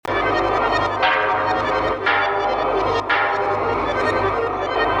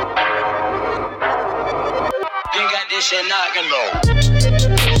the knock and roll.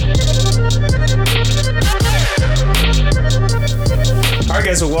 All right,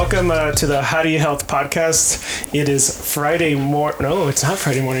 guys, well, welcome to the How Do You Health podcast. It is Friday morning. No, it's not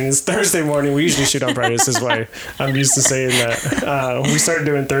Friday morning. It's Thursday morning. We usually shoot on Fridays. This is why I'm used to saying that. We started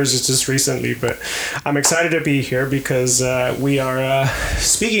doing Thursdays just recently, but I'm excited to be here because we are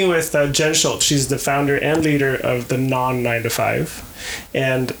speaking with Jen Schultz. She's the founder and leader of the Non-9-to-5.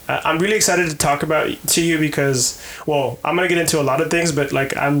 And I'm really excited to talk to you because, well, I'm going to get into a lot of things, but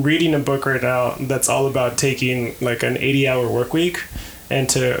like I'm reading a book right now that's all about taking like an 80-hour work week and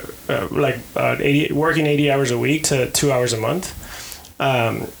to working 80 hours a week to 2 hours a month.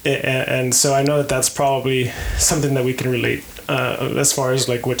 And so I know that that's probably something that we can relate as far as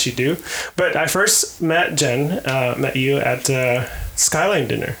like what you do. But I first met you at Skyline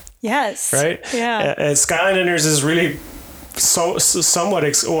Dinner. Yes. Right? Yeah. And Skyline Dinners is really somewhat I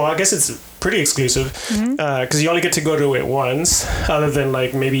guess it's pretty exclusive because you only get to go to it once, other than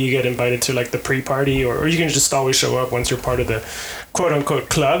like maybe you get invited to like the pre-party or you can just always show up once you're part of the quote-unquote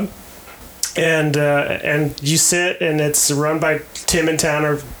club. And you sit, and it's run by Tim and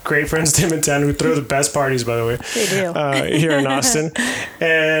Tanner, great friends Tim and Tanner, who throw the best parties, by the way. They do. Here in Austin.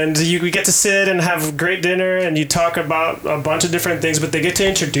 And we get to sit and have great dinner, and you talk about a bunch of different things, but they get to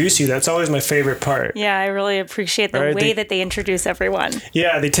introduce you. That's always my favorite part. Yeah, I really appreciate the way that they introduce everyone.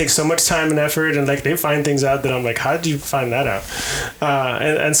 Yeah, they take so much time and effort, and like they find things out that I'm like, how did you find that out?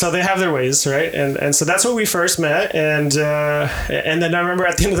 And so they have their ways, right? And so that's where we first met, and then I remember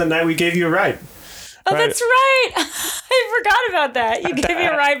at the end of the night we gave you a ride. Oh, right? That's right. I forgot about that. You gave me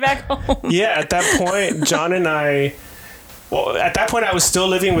a ride back home. Yeah, at that point, John and I... Well, at that point, I was still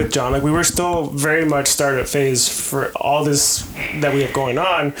living with John. Like, we were still very much startup phase for all this that we have going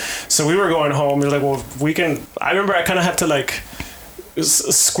on. So we were going home. We were like, well, we can... I remember I kind of had to, like...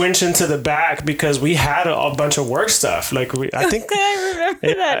 squinch into the back because we had a bunch of work stuff. Like I think I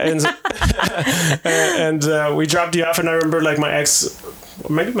remember that. And we dropped you off, and I remember like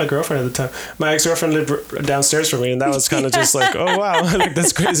maybe my girlfriend at the time. My ex-girlfriend lived downstairs from me, and that was kind of just like, oh wow, like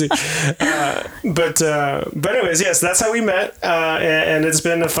that's crazy. But anyways, yes, that's how we met, and it's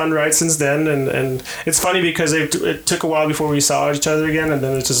been a fun ride since then. And it's funny because it took a while before we saw each other again, and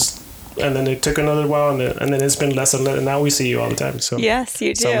then it took another while, and then it's been less and less, and now we see you all the time. So yes,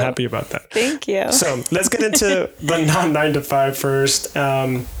 you do. So I'm happy about that. Thank you. So let's get into the non-9-to-5 first.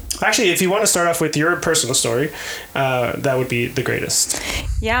 Actually, if you want to start off with your personal story, that would be the greatest.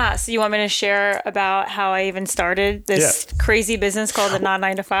 Yeah. So you want me to share about how I even started this crazy business called the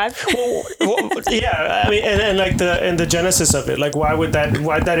Non-9-to-5? well, yeah. I mean, and like the genesis of it. Like, why did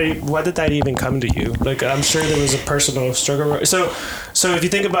that even come to you? Like, I'm sure there was a personal struggle. So if you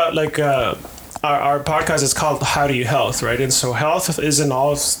think about like. Our podcast is called How Do You Health, right? And so health is in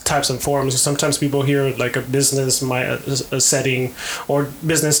all types and forms. Sometimes people hear like a business a setting or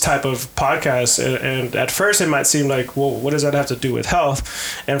business type of podcast, and at first it might seem like, well, what does that have to do with health?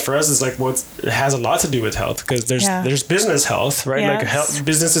 And for us, it's like, well, it has a lot to do with health because there's business health, right? Yes. Like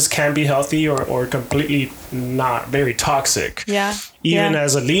businesses can be healthy or completely not very toxic. Yeah. Even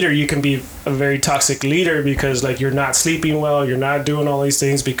as a leader, you can be a very toxic leader because like you're not sleeping well, you're not doing all these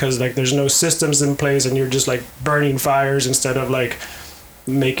things because like there's no systems in place, and you're just like burning fires instead of like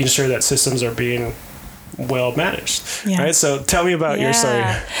making sure that systems are being well managed. Yeah. Right. So tell me about your story.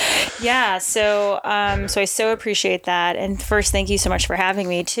 Yeah. So I so appreciate that. And first, thank you so much for having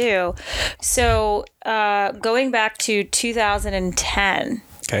me too. So going back to 2010.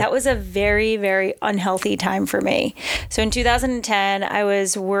 Okay. That was a very, very unhealthy time for me. So in 2010, I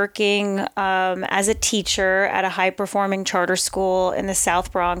was working as a teacher at a high-performing charter school in the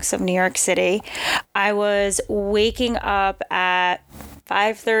South Bronx of New York City. I was waking up at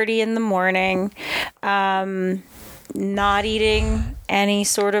 5:30 in the morning, not eating any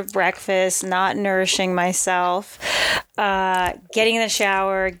sort of breakfast, not nourishing myself, getting in the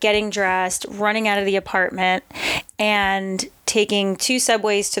shower, getting dressed, running out of the apartment, and taking 2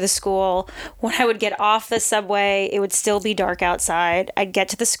 subways to the school. When I would get off the subway, it would still be dark outside. I'd get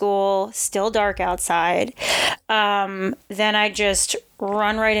to the school, still dark outside. Then I'd just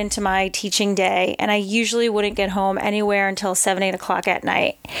run right into my teaching day, and I usually wouldn't get home anywhere until 7, 8 o'clock at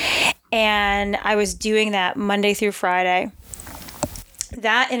night. And I was doing that Monday through Friday.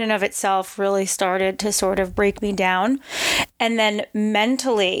 That in and of itself really started to sort of break me down. And then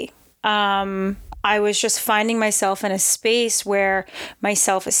mentally, I was just finding myself in a space where my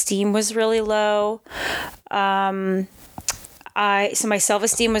self-esteem was really low. So my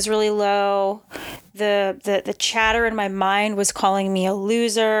self-esteem was really low. The chatter in my mind was calling me a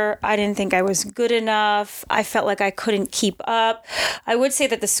loser. I didn't think I was good enough. I felt like I couldn't keep up. I would say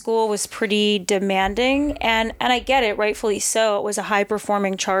that the school was pretty demanding, and I get it, rightfully so. It was a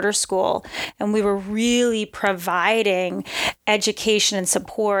high-performing charter school, and we were really providing education and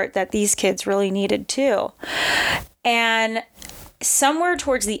support that these kids really needed too. And somewhere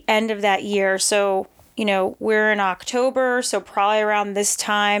towards the end of that year, so we're in October, so probably around this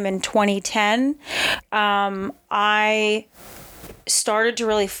time in 2010, I started to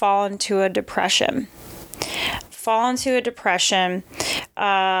really fall into a depression.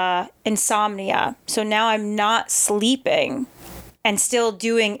 Insomnia. So now I'm not sleeping and still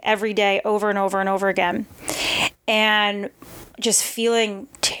doing every day over and over and over again. And just feeling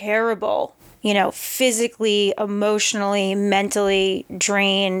terrible. Physically, emotionally, mentally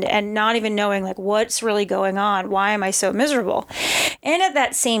drained, and not even knowing like what's really going on. Why am I so miserable? And at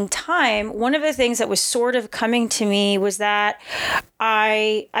that same time, one of the things that was sort of coming to me was that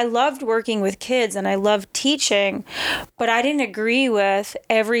I loved working with kids and I loved teaching, but I didn't agree with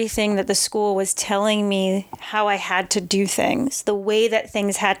everything that the school was telling me how I had to do things, the way that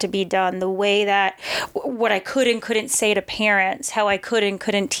things had to be done, the way that what I could and couldn't say to parents, how I could and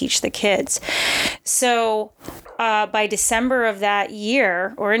couldn't teach the kids. So by December of that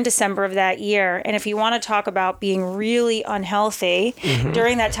year, and if you want to talk about being really unhealthy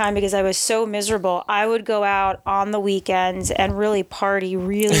during that time, because I was so miserable, I would go out on the weekends and really party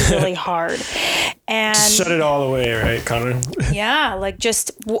really, really hard. And shut it all away, right, Connor? Yeah, like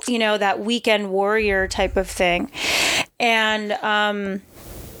just, that weekend warrior type of thing. And,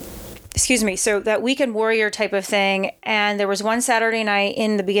 so that weekend warrior type of thing. And there was one Saturday night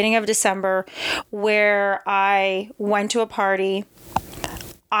in the beginning of December where I went to a party.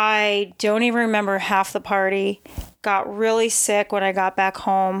 I don't even remember half the party. Got really sick when I got back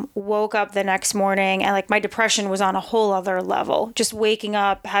home, woke up the next morning, and like my depression was on a whole other level. Just waking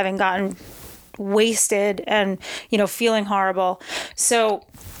up, having gotten wasted and, feeling horrible. So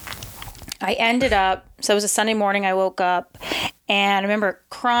I ended up, so it was a Sunday morning, I woke up and I remember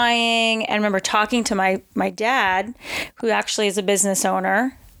crying and I remember talking to my dad, who actually is a business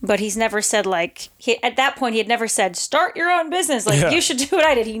owner. But he's never said at that point, he had never said, start your own business. You should do what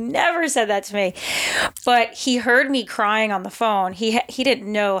I did. He never said that to me. But he heard me crying on the phone. He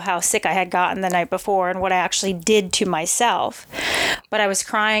didn't know how sick I had gotten the night before and what I actually did to myself. But I was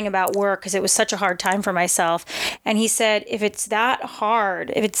crying about work because it was such a hard time for myself. And he said, if it's that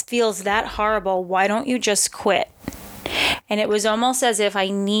hard, if it feels that horrible, why don't you just quit? And it was almost as if I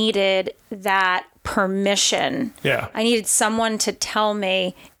needed that permission. Yeah. I needed someone to tell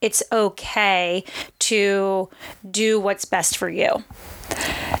me it's okay to do what's best for you.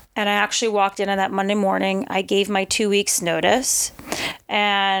 And I actually walked in on that Monday morning. I gave my 2 weeks notice.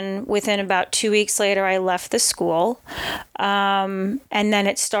 And within about 2 weeks later, I left the school. And then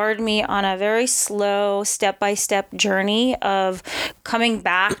it started me on a very slow, step-by-step journey of coming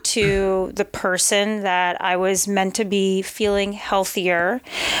back to the person that I was meant to be, feeling healthier.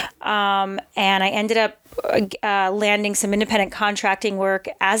 And I ended up landing some independent contracting work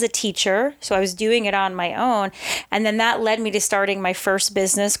as a teacher. So I was doing it on my own. And then that led me to starting my first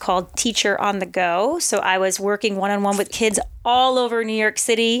business called Teacher on the Go. So I was working one-on-one with kids all over New York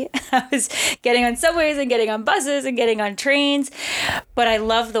City. I was getting on subways and getting on buses and getting on trains. But I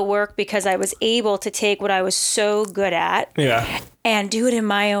loved the work because I was able to take what I was so good at and do it in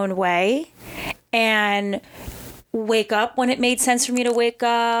my own way. And wake up when it made sense for me to wake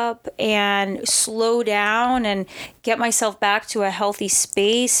up and slow down and get myself back to a healthy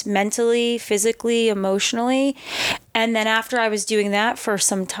space mentally, physically, emotionally. And then after I was doing that for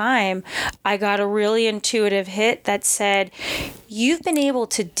some time, I got a really intuitive hit that said, you've been able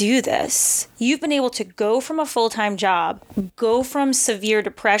to do this. You've been able to go from a full-time job, go from severe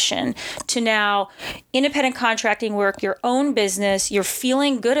depression to now independent contracting work, your own business, you're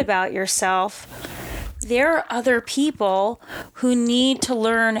feeling good about yourself. There are other people who need to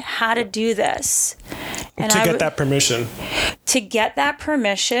learn how to do this. And to get that permission. To get that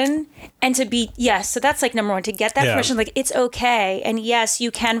permission and to be, so that's like number one, to get that permission, like it's okay. And yes, you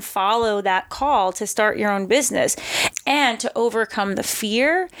can follow that call to start your own business and to overcome the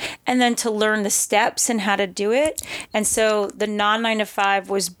fear and then to learn the steps and how to do it. And so the non-9-to-5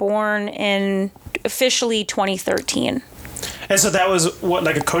 was born in officially 2013. And so that was what,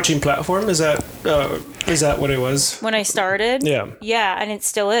 like a coaching platform? Is that what it was? When I started? Yeah. Yeah, and it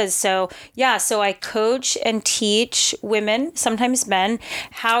still is. So I coach and teach women, sometimes men,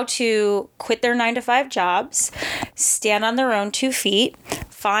 how to quit their 9-to-5 jobs, stand on their own 2 feet,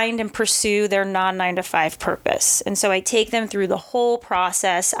 find and pursue their non-9-to-5 purpose. And so I take them through the whole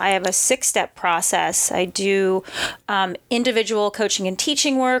process. I have a 6-step process. I do individual coaching and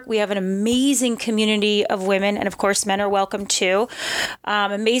teaching work. We have an amazing community of women, and of course, men are welcome too.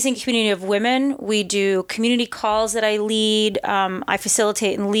 Amazing community of women. We do community calls that I lead. I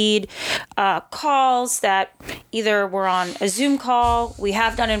facilitate and lead calls that either we're on a Zoom call, we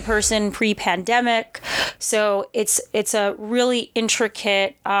have done in person pre-pandemic. So it's a really intricate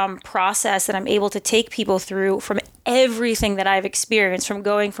process that I'm able to take people through from everything that I've experienced, from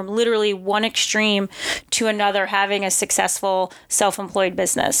going from literally one extreme to another, having a successful self-employed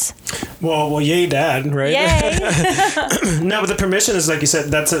business. Well, yay, Dad, right? Yay! No, but the permission is, like you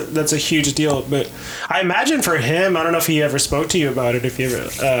said, that's a huge deal. But I imagine for him, I don't know if he ever spoke to you about it, if you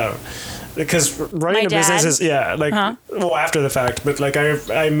ever. Because running a business is well, after the fact, but like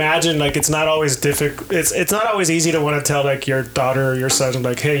I imagine like it's not always difficult. It's not always easy to want to tell like your daughter or your son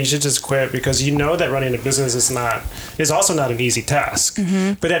like, hey, you should just quit, because you know that running a business is also not an easy task.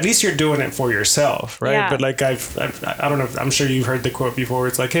 Mm-hmm. But at least you're doing it for yourself, right? Yeah. But like I don't know. I'm sure you've heard the quote before.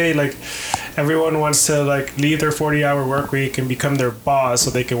 It's like, hey, like everyone wants to like leave their 40-hour work week and become their boss so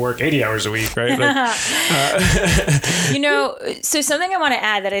they can work 80 hours a week, right? Like, so something I want to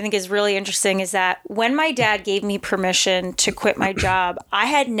add that I think is really interesting is that when my dad gave me permission to quit my job, I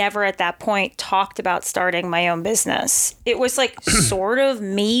had never at that point talked about starting my own business. It was like sort of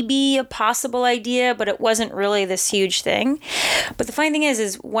maybe a possible idea, but it wasn't really this huge thing. But the funny thing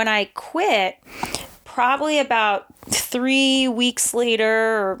is when I quit, probably about 3 weeks later,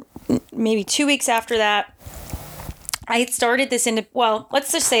 or maybe 2 weeks after that, I started this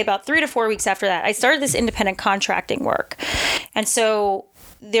let's just say about 3 to 4 weeks after that, I started this independent contracting work. And so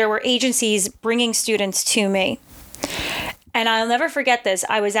there were agencies bringing students to me. And I'll never forget this.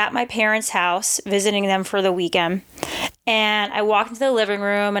 I was at my parents' house visiting them for the weekend. And I walked into the living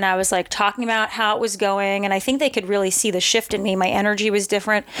room and I was like talking about how it was going. And I think they could really see the shift in me. My energy was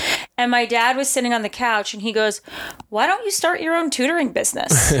different. And my dad was sitting on the couch and he goes, "Why don't you start your own tutoring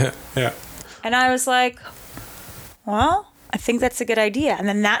business?" Yeah. And I was like, well, I think that's a good idea. And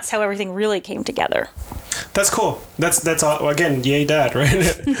then that's how everything really came together. That's cool. That's all, again, yay, Dad, right?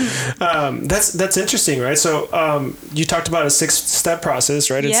 That's interesting, right? So you talked about a 6-step process,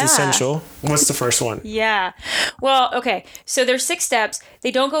 right? It's essential. What's the first one? Yeah. Well, okay. So there's 6 steps.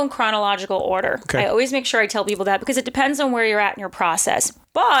 They don't go in chronological order. Okay. I always make sure I tell people that because it depends on where you're at in your process.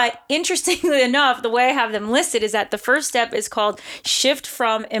 But interestingly enough, the way I have them listed is that the first step is called shift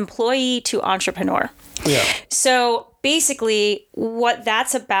from employee to entrepreneur. Yeah. So basically what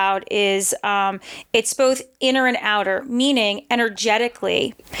that's about is it's both inner and outer, meaning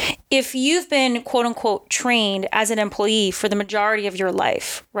energetically, if you've been quote unquote trained as an employee for the majority of your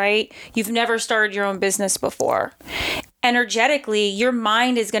life, right? You've never started your own business before. Energetically, your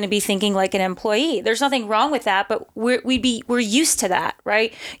mind is going to be thinking like an employee. There's nothing wrong with that, but we're used to that,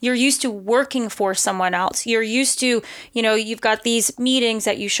 right? You're used to working for someone else. You're used to, you've got these meetings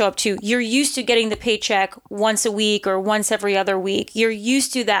that you show up to. You're used to getting the paycheck once a week or once every other week. You're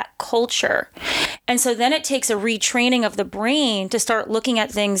used to that culture. And so then it takes a retraining of the brain to start looking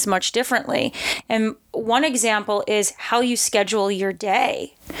at things much differently. And one example is how you schedule your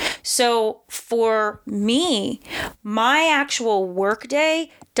day. So for me, my actual work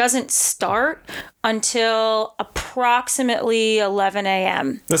day doesn't start until approximately 11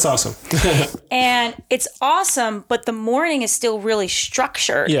 a.m. That's awesome. And it's awesome, but the morning is still really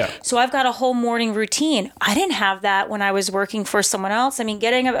structured. Yeah. So I've got a whole morning routine. I didn't have that when I was working for someone else. I mean,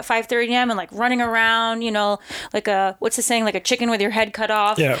 getting up at 5:30 a.m. and like running around, like what's the saying, like a chicken with your head cut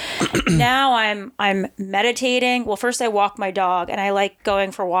off. Yeah. Now I'm meditating. Well, first I walk my dog, and I like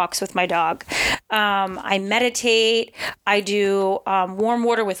going for walks with my dog. I meditate. I do warm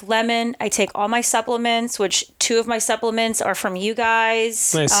water with lemon. I take all my supplements, which 2 of my supplements are from you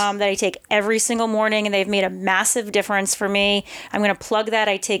guys. Nice. That I take every single morning, and they've made a massive difference for me. I'm going to plug that.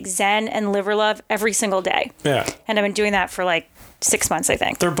 I take Zen and Liver Love every single day. Yeah. And I've been doing that for like 6 months, I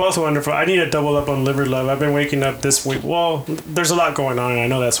think. They're both wonderful. I need to double up on Liver Love. I've been waking up this week. Well, there's a lot going on, and I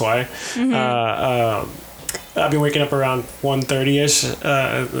know that's why. Mm-hmm. I've been waking up around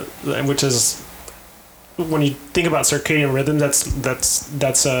 1:30ish, which is, when you think about circadian rhythm, that's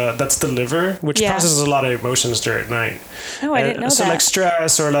the liver, which processes a lot of emotions during night. Oh, I didn't know that. So like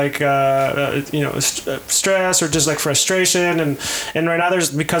stress, or like stress, or just like frustration, and right now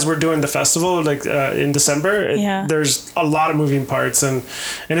because we're doing the festival like in December, there's a lot of moving parts, and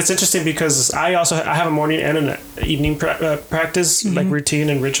it's interesting because I have a morning and an evening practice, like routine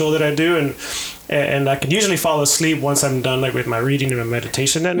and ritual that I do, and and I can usually fall asleep once I'm done like with my reading and my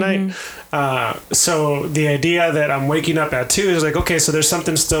meditation at night. So the idea that I'm waking up at 2 is like, okay, so there's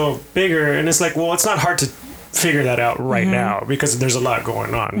something still bigger, and it's like, well, it's not hard to figure that out right now because there's a lot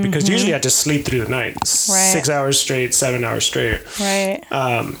going on. Because usually I just sleep through the night, 6 hours straight, 7 hours straight. Right.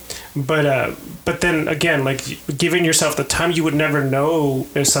 But then again, like giving yourself the time, you would never know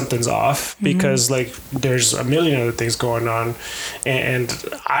if something's off because like there's a million other things going on. And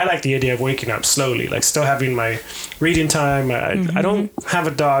I like the idea of waking up slowly, like still having my reading time. I don't have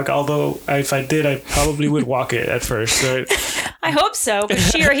a dog, although if I did, I probably would walk it at first. Right? I hope so, because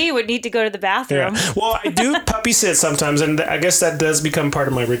she or he would need to go to the bathroom. Yeah. Well, I do puppy sit sometimes, and I guess that does become part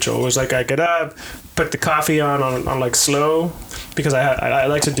of my ritual. It's like I get up, put the coffee on like slow, because I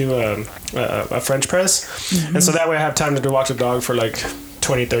like to do a French press, and so that way I have time to walk the dog for like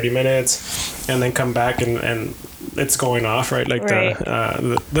 20-30 minutes, and then come back and it's going off, right? Like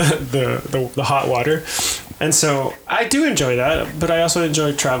the hot water, and so I do enjoy that, but I also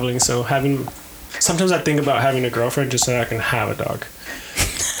enjoy traveling. So sometimes I think about having a girlfriend just so I can have a dog.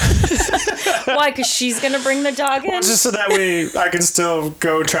 Why? Because she's going to bring the dog in? Well, just so that way I can still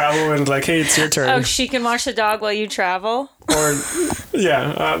go travel and like, hey, it's your turn. Oh, she can watch the dog while you travel? Or,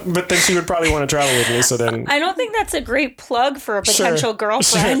 yeah. But then she would probably want to travel with me, so then... I don't think that's a great plug for a potential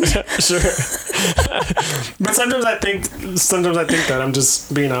girlfriend. Sure. But sometimes I think that I'm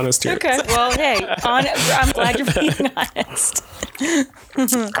just being honest here. Okay. Well, hey, I'm glad you're being honest.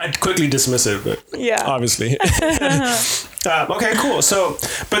 I'd quickly dismiss it, but yeah, obviously. Okay, cool. So,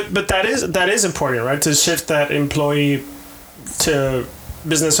 but that is important, right? To shift that employee to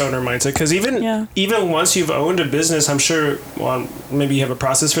business owner mindset, because even once you've owned a business, I'm sure, well, maybe you have a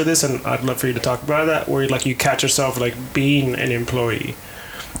process for this, and I'd love for you to talk about that, where like you catch yourself like being an employee.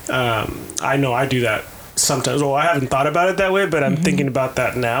 I know I do that sometimes. Well, I haven't thought about it that way, but I'm thinking about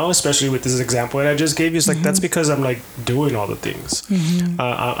that now, especially with this example that I just gave you. It's like that's because I'm like doing all the things.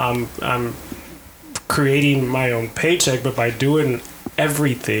 I'm creating my own paycheck, but by doing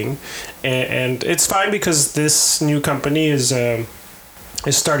everything, and it's fine because this new company is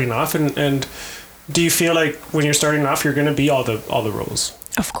starting off. And do you feel like when you're starting off, you're going to be all the roles?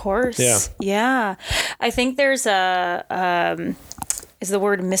 Of course. Yeah. I think there's is the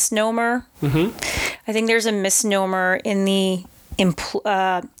word misnomer. I think there's a misnomer in the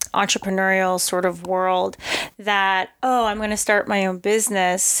entrepreneurial sort of world that, I'm going to start my own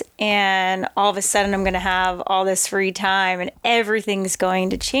business and all of a sudden I'm going to have all this free time and everything's going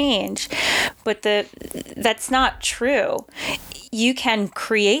to change. But that's not true. You can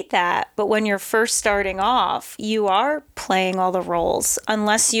create that, but when you're first starting off, you are playing all the roles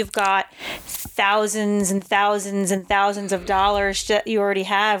unless you've got thousands and thousands and thousands of dollars that you already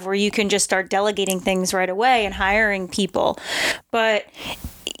have where you can just start delegating things right away and hiring people. But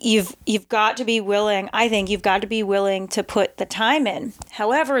you've got to be willing, I think you've got to be willing to put the time in.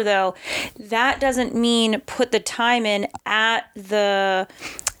 However, though, that doesn't mean put the time in at the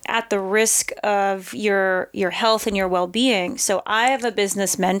risk of your health and your well-being. So I have a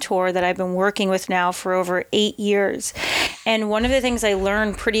business mentor that I've been working with now for over 8 years. And one of the things I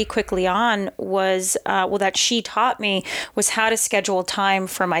learned pretty quickly on was, that she taught me, was how to schedule time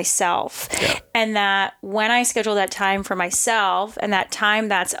for myself. Yeah. And that when I schedule that time for myself and that time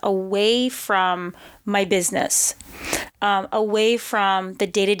that's away from my business, away from the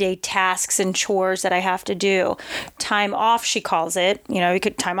day-to-day tasks and chores that I have to do. Time off, she calls it. You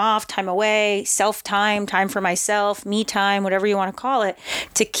could time off, time away, self-time, time for myself, me time, whatever you want to call it,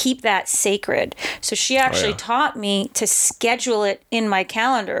 to keep that sacred. So she actually taught me to schedule it in my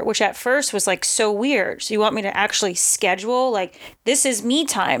calendar, which at first was like so weird. So you want me to actually schedule, like, this is me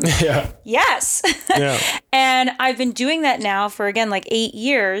time? Yeah. Yes. Yeah. And I've been doing that now for, again, like 8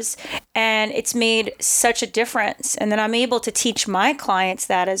 years, and it's made such a difference. And then I'm able to teach my clients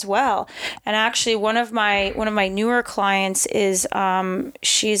that as well. And actually, one of my newer clients is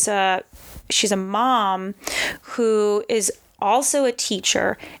she's a mom who is also a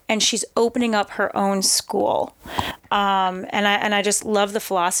teacher, and she's opening up her own school. And I just love the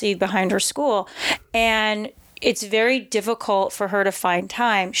philosophy behind her school. And it's very difficult for her to find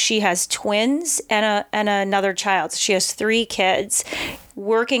time. She has twins and another child. So she has 3 kids,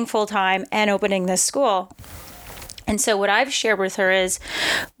 working full time and opening this school. And so what I've shared with her is,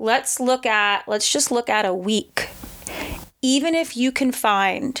 let's just look at a week. Even if you can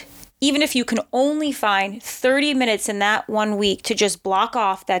only find 30 minutes in that 1 week to just block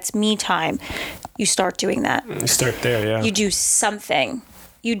off, that's me time, you start doing that. You start there, yeah. You do something.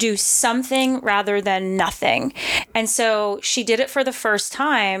 you do something rather than nothing. And so she did it for the first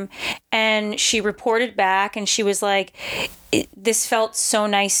time, and she reported back, and she was like, this felt so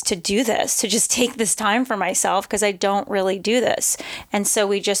nice to do this, to just take this time for myself, because I don't really do this. And so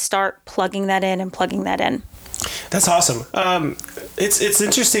we just start plugging that in and plugging that in. That's awesome. It's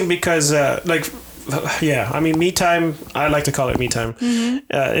interesting because I mean, me time, I like to call it me time,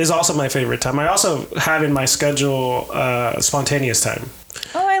 is also my favorite time. I also have in my schedule spontaneous time.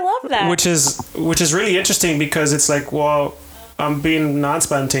 Oh, I love that. Which is really interesting, because it's like, well, I'm being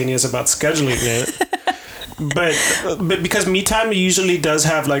non-spontaneous about scheduling it. but because me time usually does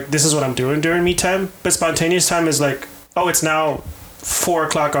have like, this is what I'm doing during me time. But spontaneous time is like, oh, it's now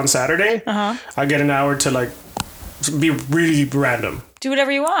 4:00 on Saturday. I get an hour to like be really random. Do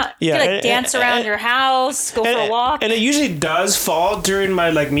whatever you want. Yeah, you can, like, dance around your house, go for a walk. And it usually does fall during my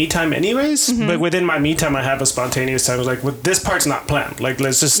like me time anyways. But within my me time, I have a spontaneous time. It's like, well, this part's not planned. Like,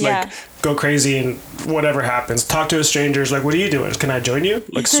 let's just like go crazy and whatever happens. Talk to a stranger. Like, what are you doing? Can I join you?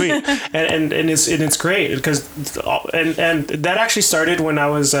 Like, sweet. and it's great because and that actually started when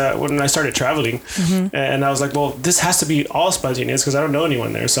I started traveling, and I was like, well, this has to be all spontaneous because I don't know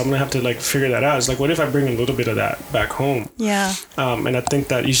anyone there, so I'm gonna have to like figure that out. It's like, what if I bring a little bit of that back home? Yeah. And I think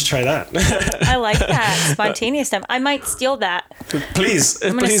that you should try that. I like that spontaneous time. I might steal that. Please do.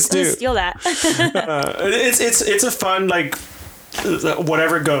 I'm gonna steal that. It's a fun like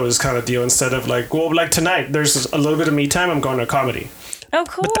whatever goes kind of deal, instead of like, well, like tonight there's a little bit of me time, I'm going to a comedy. Oh,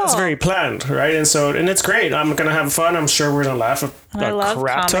 cool. But that's very planned, right? And it's great. I'm gonna have fun. I'm sure we're gonna laugh I love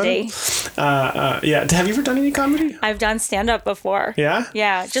comedy. Yeah. Have you ever done any comedy? I've done stand-up before. Yeah?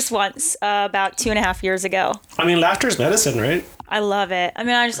 Yeah, just once, about 2.5 years ago. I mean, laughter is medicine, right? I love it. I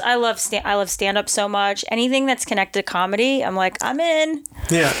mean, I love stand-up so much. Anything that's connected to comedy, I'm like, I'm in.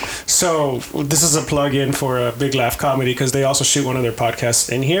 Yeah. So this is a plug-in for Big Laugh Comedy, because they also shoot one of their podcasts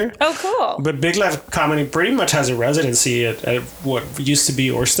in here. Oh, cool. But Big Laugh Comedy pretty much has a residency at what used to be,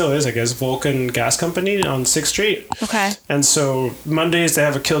 or still is, I guess, Vulcan Gas Company on 6th Street. Okay. And so Mondays they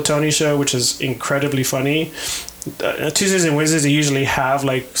have a Kill Tony show, which is incredibly funny. Tuesdays and Wednesdays they usually have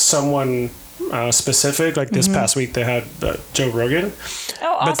like someone specific. Like this past week they had Joe Rogan.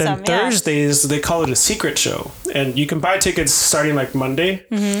 Oh, awesome. But then Thursdays they call it a secret show, and you can buy tickets starting like Monday,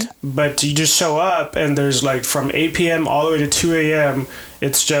 but you just show up and there's like from 8 p.m. all the way to 2 a.m.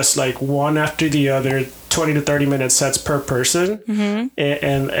 it's just like one after the other, 20 to 30 minute sets per person,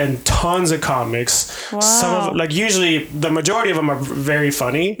 and tons of comics. Wow. Some of like, usually the majority of them are very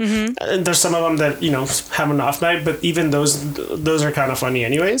funny, and there's some of them that have an off night, but even those are kind of funny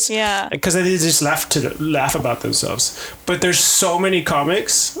anyways. Yeah, because they just laugh about themselves. But there's so many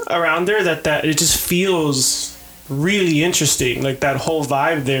comics around there that it just feels really interesting, like that whole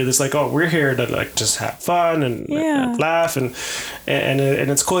vibe there. That's like, oh, we're here to like just have fun and laugh, and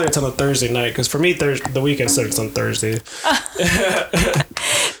it's cool that it's on a Thursday night, because for me the weekend starts on Thursday.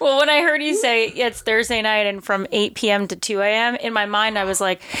 Well, when I heard you say it's Thursday night and from 8 p.m. to 2 a.m., in my mind I was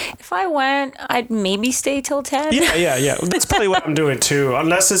like, if I went, I'd maybe stay till 10. Yeah. That's probably what I'm doing too,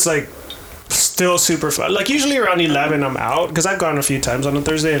 unless it's like still super fun. Like usually around 11 I'm out, because I've gone a few times on a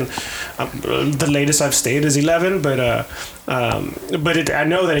Thursday, and the latest I've stayed is 11, but I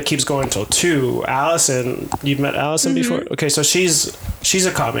know that it keeps going till 2. Allison, you've met Allison before? Okay, so she's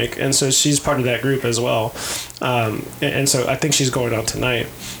a comic, and so she's part of that group as well, and so I think she's going on tonight,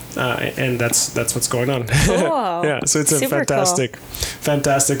 and that's what's going on. Cool. Yeah, so it's a fantastic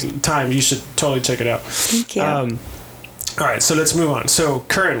time. You should totally check it out. Thank you. All right, so let's move on. So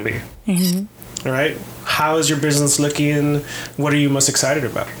currently, all right, how is your business looking? What are you most excited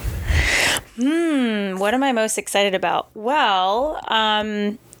about? What am I most excited about? Well,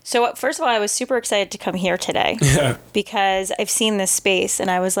 so first of all, I was super excited to come here today because I've seen this space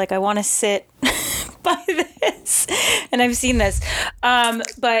and I was like, I want to sit by this, and I've seen this.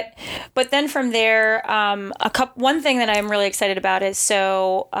 But then from there, one thing that I'm really excited about is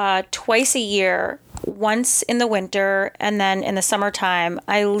twice a year, once in the winter and then in the summertime,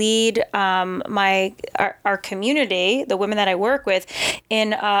 I lead our community, the women that I work with,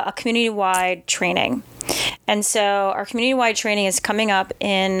 in a community-wide training. And so our community-wide training is coming up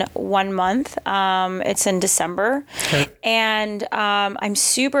in 1 month. It's in December. Okay. And I'm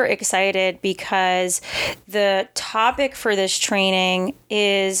super excited because the topic for this training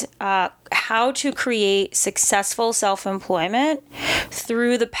is how to create successful self-employment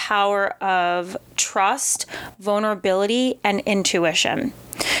through the power of trust, vulnerability, and intuition.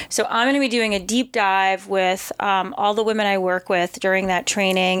 So I'm going to be doing a deep dive with all the women I work with during that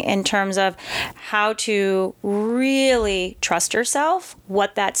training in terms of how to really trust yourself,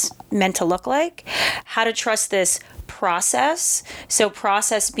 what that's meant to look like, how to trust this process. So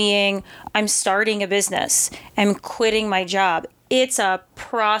process being, I'm starting a business, I'm quitting my job. It's a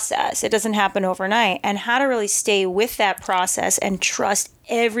process. It doesn't happen overnight. And how to really stay with that process and trust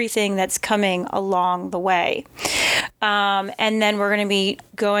everything that's coming along the way. And then we're going to be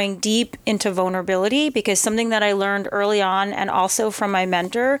going deep into vulnerability, because something that I learned early on, and also from my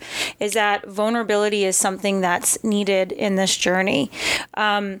mentor, is that vulnerability is something that's needed in this journey.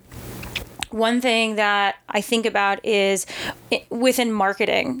 One thing that I think about is within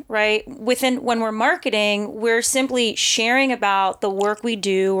marketing, right? When we're marketing, we're simply sharing about the work we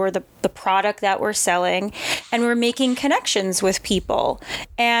do or the product that we're selling, and we're making connections with people,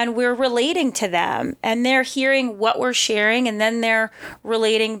 and we're relating to them, and they're hearing what we're sharing, and then they're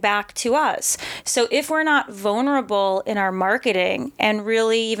relating back to us. So if we're not vulnerable in our marketing, and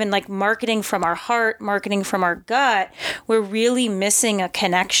really even like marketing from our heart, marketing from our gut, we're really missing a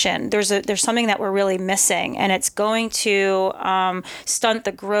connection. There's something that we're really missing, and it's going to stunt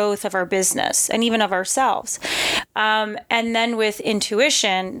the growth of our business and even of ourselves. And then with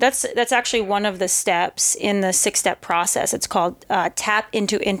intuition, that's actually one of the steps in the 6-step process. It's called tap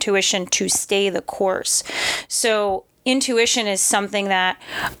into intuition to stay the course. So intuition is something that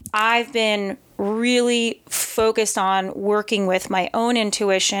I've been really focused on working with my own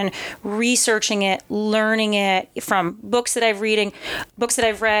intuition, researching it, learning it from books that I've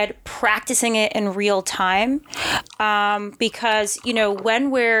read, practicing it in real time. Because,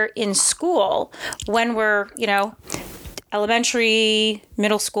 when we're in school, when we're, elementary,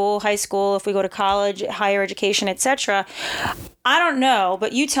 middle school, high school, if we go to college, higher education, etc. I don't know,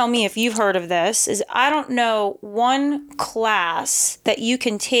 but you tell me if you've heard of this, is I don't know one class that you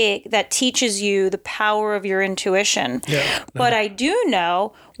can take that teaches you the power of your intuition. Yeah. No. But I do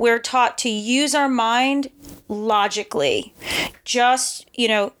know we're taught to use our mind logically, just,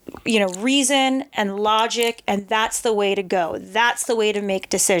 reason and logic, and that's the way to go. That's the way to make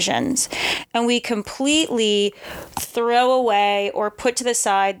decisions. And we completely throw away or put to the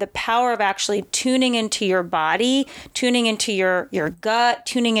side the power of actually tuning into your body, tuning into your gut,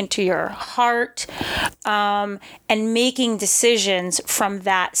 tuning into your heart, and making decisions from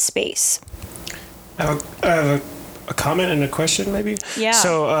that space. I have a comment and a question, maybe? Yeah.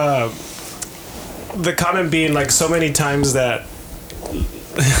 So, the comment being like so many times that,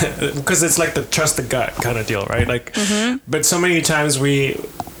 because it's like the trust the gut kind of deal, right? Like, but so many times we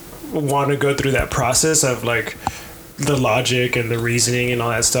want to go through that process of like the logic and the reasoning and all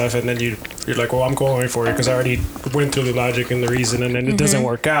that stuff, and then you're like, well, I'm going for it because I already went through the logic and the reason, and then it doesn't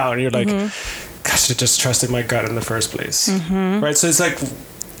work out, and you're like, gosh, I just trusted my gut in the first place, right? So it's like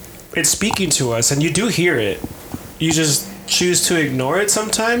it's speaking to us, and you do hear it. You just choose to ignore it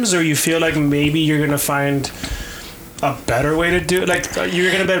sometimes, or you feel like maybe you're gonna find a better way to do it. Like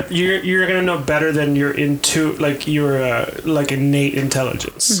you're gonna know better than your like innate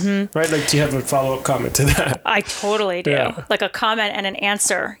intelligence, right? Like, do you have a follow-up comment to that? I totally do. Yeah. Like a comment and an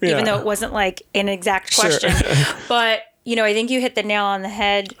answer, even though it wasn't like an exact question. Sure. But I think you hit the nail on the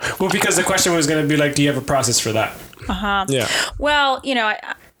head. Well, because the question was gonna be like, do you have a process for that? Yeah. Well,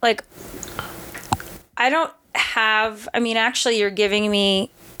 I don't have. I mean, actually, you're giving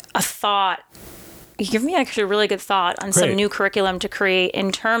me a thought. You give me actually a really good thought on some new curriculum to create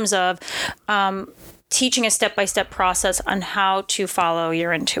in terms of teaching a step-by-step process on how to follow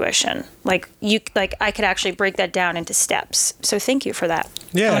your intuition. Like I could actually break that down into steps. So thank you for that.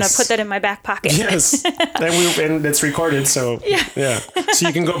 Yes. I'm going to put that in my back pocket. Yes. and it's recorded. So yeah. So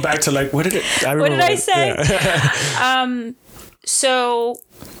you can go back to like, what did I say? Yeah.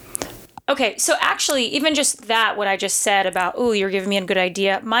 Okay, so actually, even just that, what I just said about, you're giving me a good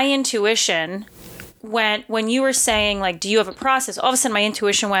idea, my intuition when you were saying, like, do you have a process? All of a sudden, my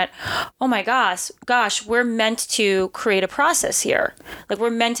intuition went, oh my gosh, we're meant to create a process here. Like, we're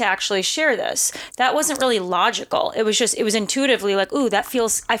meant to actually share this. That wasn't really logical. It was intuitively like,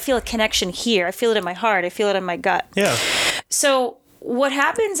 I feel a connection here. I feel it in my heart. I feel it in my gut. Yeah. So what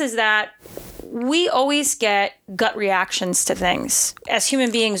happens is that we always get gut reactions to things. As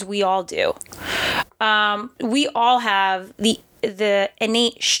human beings, we all do. We all have the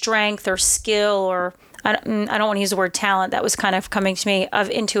innate strength or skill, or I don't want to use the word talent, that was kind of coming to me, of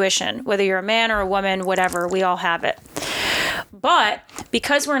intuition. Whether you're a man or a woman, whatever, we all have it. But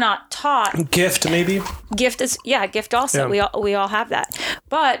because we're not taught... Gift, maybe? Gift also. Yeah. We all have that.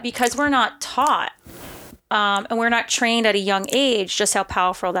 But because we're not taught, and we're not trained at a young age just how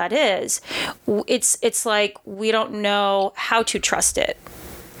powerful that is, it's like we don't know how to trust it.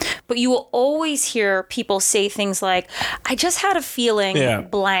 But you will always hear people say things like, I just had a feeling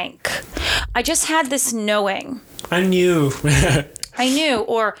blank. I just had this knowing. I knew.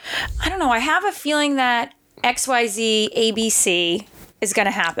 Or, I don't know, I have a feeling that XYZ, ABC is going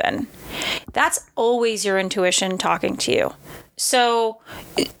to happen. That's always your intuition talking to you. So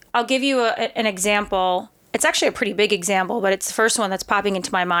I'll give you an example. It's actually a pretty big example, but it's the first one that's popping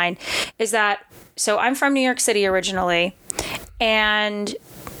into my mind is that, so I'm from New York City originally, and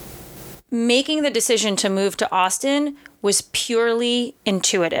making the decision to move to Austin was purely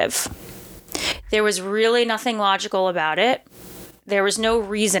intuitive. There was really nothing logical about it. There was no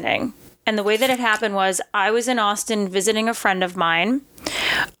reasoning. And the way that it happened was I was in Austin visiting a friend of mine.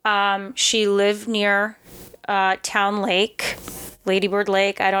 She lived near Town Lake, Lady Bird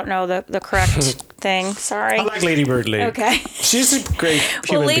Lake. I don't know the correct thing. Sorry. I like Lady Bird Lake. Okay. She's a great human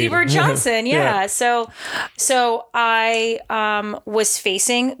Well, Lady being. Bird Johnson, yeah. Yeah. So I was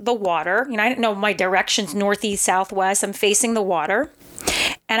facing the water. You know, I didn't know my directions, northeast, southwest. I'm facing the water.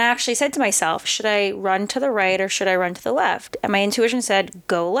 And I actually said to myself, should I run to the right or should I run to the left? And my intuition said,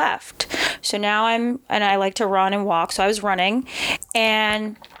 go left. So now I like to run and walk. So I was running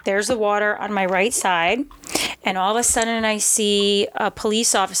and there's the water on my right side. And all of a sudden I see a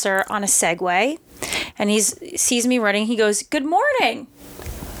police officer on a Segway and he sees me running. He goes, good morning.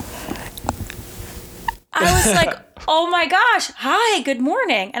 I was like, oh my gosh, hi, good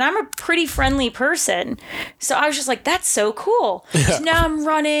morning. And I'm a pretty friendly person. So I was just like, that's so cool. Yeah. So now I'm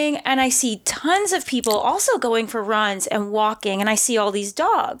running and I see tons of people also going for runs and walking. And I see all these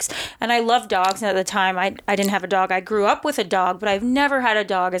dogs. And I love dogs. And at the time, I didn't have a dog. I grew up with a dog, but I've never had a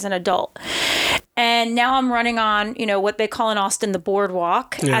dog as an adult. And now I'm running on, you know, what they call in Austin the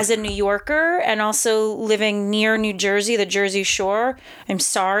boardwalk as a New Yorker and also living near New Jersey, the Jersey Shore. I'm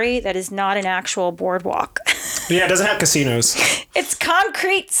sorry, that is not an actual boardwalk. Yeah, it doesn't have casinos. It's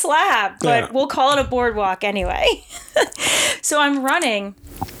concrete slab, but we'll call it a boardwalk anyway. So I'm running.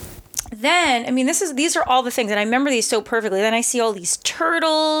 Then, I mean, these are all the things, and I remember these so perfectly. Then I see all these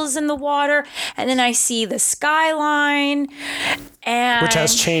turtles in the water, and then I see the skyline. Which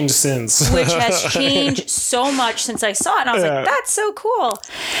has changed since. Which has changed so much since I saw it. And I was like, that's so cool.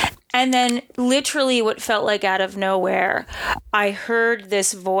 And then literally what felt like out of nowhere, I heard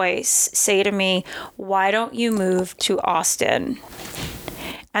this voice say to me, why don't you move to Austin?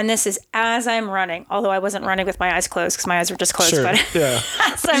 And this is as I'm running, although I wasn't running with my eyes closed because my eyes were just closed. Sure. But yeah.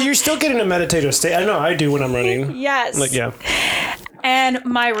 You're still getting a meditative state. I know I do when I'm running. Yes. Like, yeah. And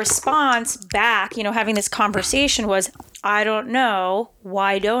my response back, you know, having this conversation was, I don't know.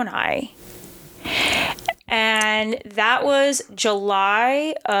 Why don't I? And that was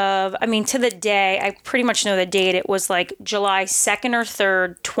July of, I mean, to the day, I pretty much know the date. It was like July 2nd or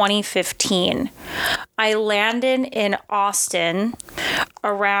 3rd, 2015. I landed in Austin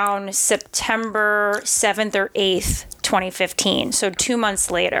around September 7th or 8th, 2015. So 2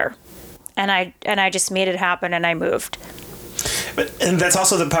 months later. And I just made it happen and I moved. And that's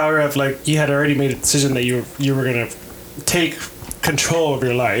also the power of, like, you had already made a decision that you were going to take control of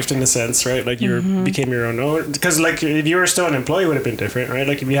your life in a sense, right? Like you became your own owner. Because, like, if you were still an employee, it would have been different, right?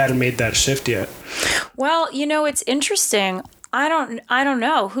 Like if you hadn't made that shift yet. Well, you know, it's interesting. I don't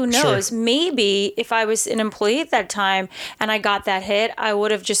know. Who knows? Sure. Maybe if I was an employee at that time and I got that hit, I would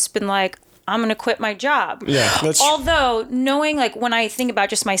have just been like, I'm going to quit my job. Yeah. Although knowing, like, when I think about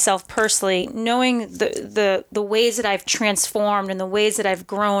just myself personally, knowing the ways that I've transformed and the ways that I've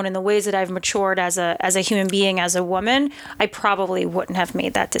grown and the ways that I've matured as a human being, as a woman, I probably wouldn't have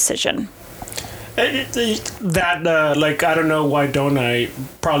made that decision. Like, I don't know, why don't I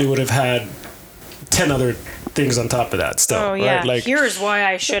probably would have had 10 other things on top of that still. Oh, yeah. Right? Like, here's why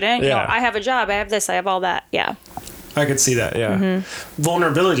I shouldn't. Yeah. You know, I have a job. I have this. I have all that. Yeah. I could see that, yeah.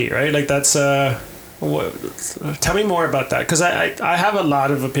 Vulnerability, right? Like that's, tell me more about that. Because I have a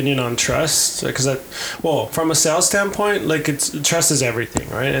lot of opinion on trust. Because, from a sales standpoint, like trust is everything,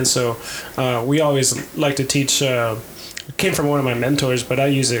 right? And so we always like to teach, it came from one of my mentors, but I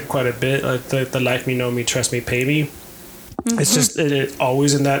use it quite a bit. The like me, know me, trust me, pay me. It's just it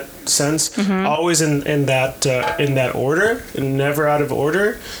always in that sense, always in that order, and never out of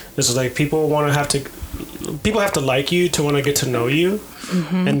order. It's like people have to like you to want to get to know you,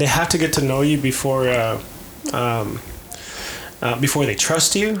 and they have to get to know you before they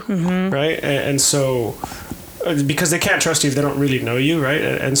trust you, right? And so because they can't trust you if they don't really know you, right?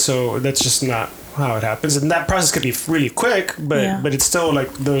 And so that's just not how it happens. And that process could be really quick, but it's still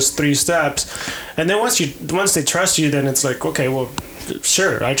like those 3 steps. And then once they trust you, then it's like, okay, well,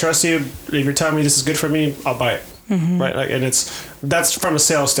 sure, I trust you. If you're telling me this is good for me, I'll buy it. Right, like, and that's from a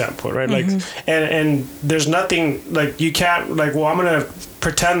sales standpoint, right? Like, and there's nothing, like, you can't, like, well, I'm gonna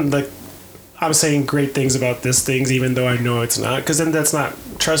pretend like I'm saying great things about this things, even though I know it's not, because then that's not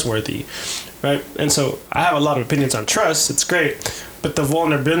trustworthy, right? And so I have a lot of opinions on trust. It's great, but the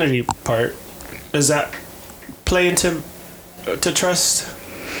vulnerability part is that play into to trust?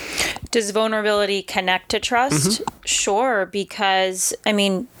 Does vulnerability connect to trust? Sure, because I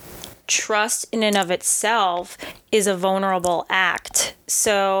mean, trust in and of itself is a vulnerable act.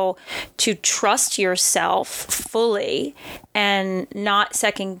 So to trust yourself fully and not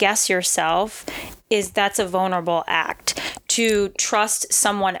second guess yourself that's a vulnerable act. To trust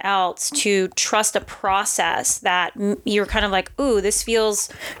someone else, to trust a process that you're kind of like, ooh, this feels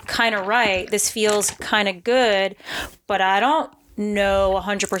kind of right. This feels kind of good, but I don't know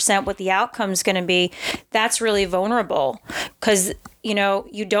 100% what the outcome's going to be. That's really vulnerable because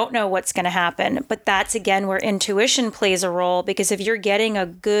you don't know what's going to happen. But that's, again, where intuition plays a role, because if you're getting a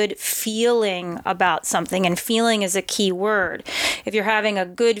good feeling about something, and feeling is a key word, if you're having a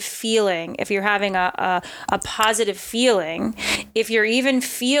good feeling, if you're having a positive feeling, if you're even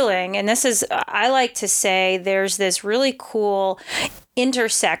feeling, and this is, I like to say, there's this really cool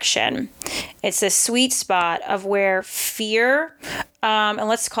intersection. It's a sweet spot of where fear, and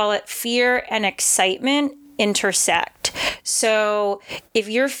let's call it fear and excitement, intersect. So if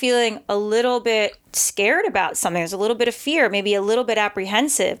you're feeling a little bit scared about something, there's a little bit of fear, maybe a little bit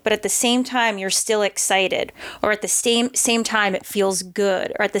apprehensive, but at the same time, you're still excited, or at the same time, it feels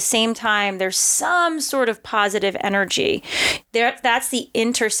good, or at the same time, there's some sort of positive energy. That's the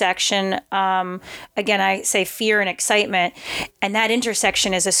intersection. Again, I say fear and excitement, and that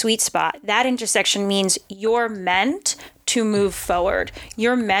intersection is a sweet spot. That intersection means you're meant to move forward.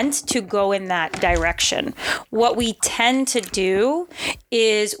 You're meant to go in that direction. What we tend to do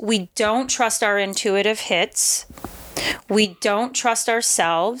is we don't trust our intuitive hits. We don't trust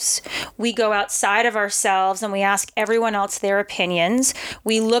ourselves. We go outside of ourselves and we ask everyone else their opinions.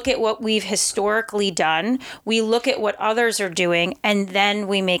 We look at what we've historically done. We look at what others are doing, and then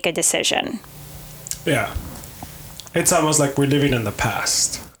we make a decision. Yeah. It's almost like we're living in the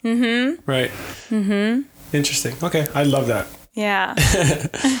past. Mm-hmm. Right. Mm-hmm. Interesting. Okay. I love that. Yeah.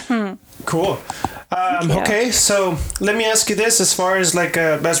 Cool. Okay. So let me ask you this, as far as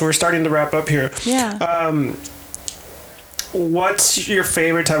as we're starting to wrap up here. Yeah. What's your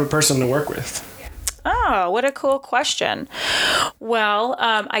favorite type of person to work with? Oh, what a cool question. Well,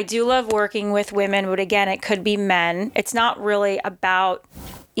 I do love working with women, but again, it could be men. It's not really about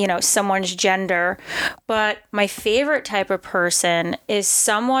someone's gender, but my favorite type of person is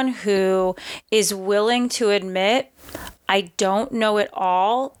someone who is willing to admit, I don't know it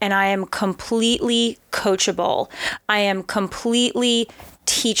all, and I am completely coachable. I am completely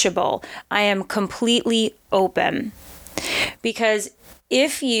teachable. I am completely open. Because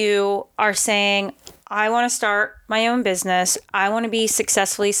if you are saying, I want to start my own business, I want to be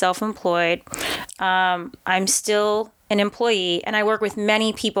successfully self-employed, I'm still an employee, and I work with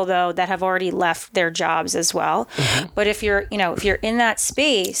many people though that have already left their jobs as well. Mm-hmm. But if you're in that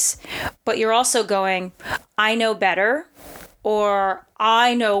space, but you're also going, I know better, or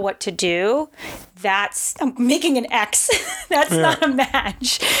I know what to do, I'm making an X. That's not a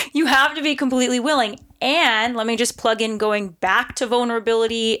match. You have to be completely willing. And let me just plug in, going back to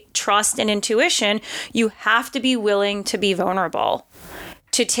vulnerability, trust, and intuition, you have to be willing to be vulnerable,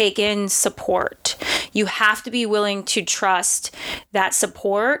 to take in support. You have to be willing to trust that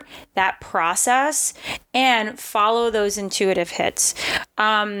support, that process, and follow those intuitive hits.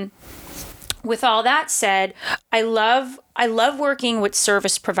 With all that said, I love working with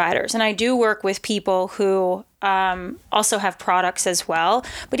service providers, and I do work with people who also have products as well.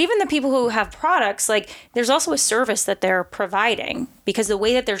 But even the people who have products, there's also a service that they're providing, because the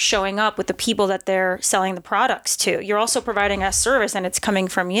way that they're showing up with the people that they're selling the products to, you're also providing a service, and it's coming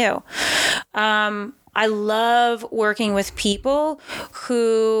from you. I love working with people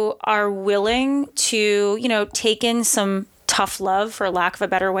who are willing to, take in some tough love, for lack of a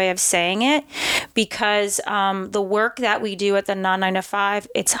better way of saying it, because the work that we do at the Non-9-to-5,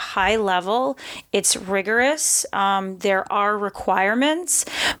 it's high level, it's rigorous, there are requirements,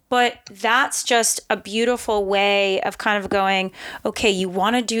 but that's just a beautiful way of kind of going, okay, you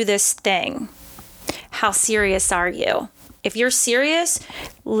want to do this thing. How serious are you? If you're serious,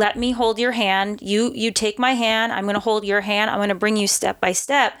 let me hold your hand. You take my hand. I'm going to hold your hand. I'm going to bring you step by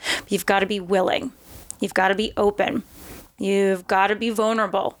step. But you've got to be willing. You've got to be open. You've got to be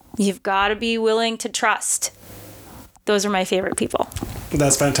vulnerable. You've got to be willing to trust. Those are my favorite people.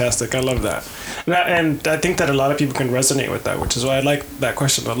 That's fantastic. I love that. And I think that a lot of people can resonate with that, which is why I like that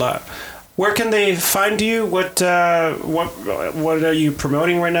question a lot. Where can they find you? What are you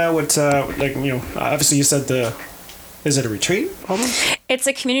promoting right now? Obviously you said is it a retreat almost? It's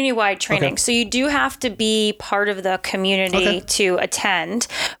a community-wide training. Okay. So you do have to be part of the community to attend,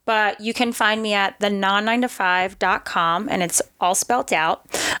 but you can find me at thenon9to5.com, and it's all spelled out.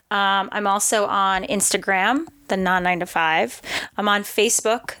 I'm also on Instagram, The Non-9 to 5. I'm on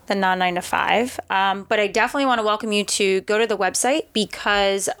Facebook, The Non-9 to 5. But I definitely want to welcome you to go to the website,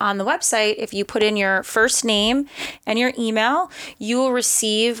 because on the website, if you put in your first name and your email, you will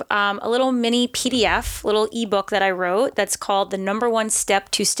receive a little mini PDF, little ebook that I wrote that's called The Number One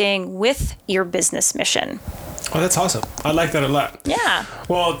Step to Staying with Your Business Mission. Oh, that's awesome. I like that a lot. Yeah.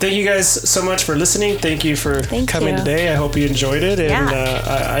 Well, thank you guys so much for listening. Thank you for coming today. I hope you enjoyed it. And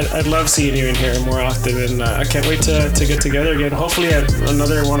I'd love seeing you in here more often. And I can't wait to get together again. Hopefully at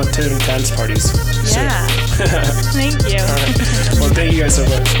another one of Tim and Tan's parties. Yeah. Thank you. All right. Well, thank you guys so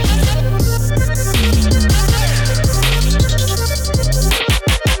much.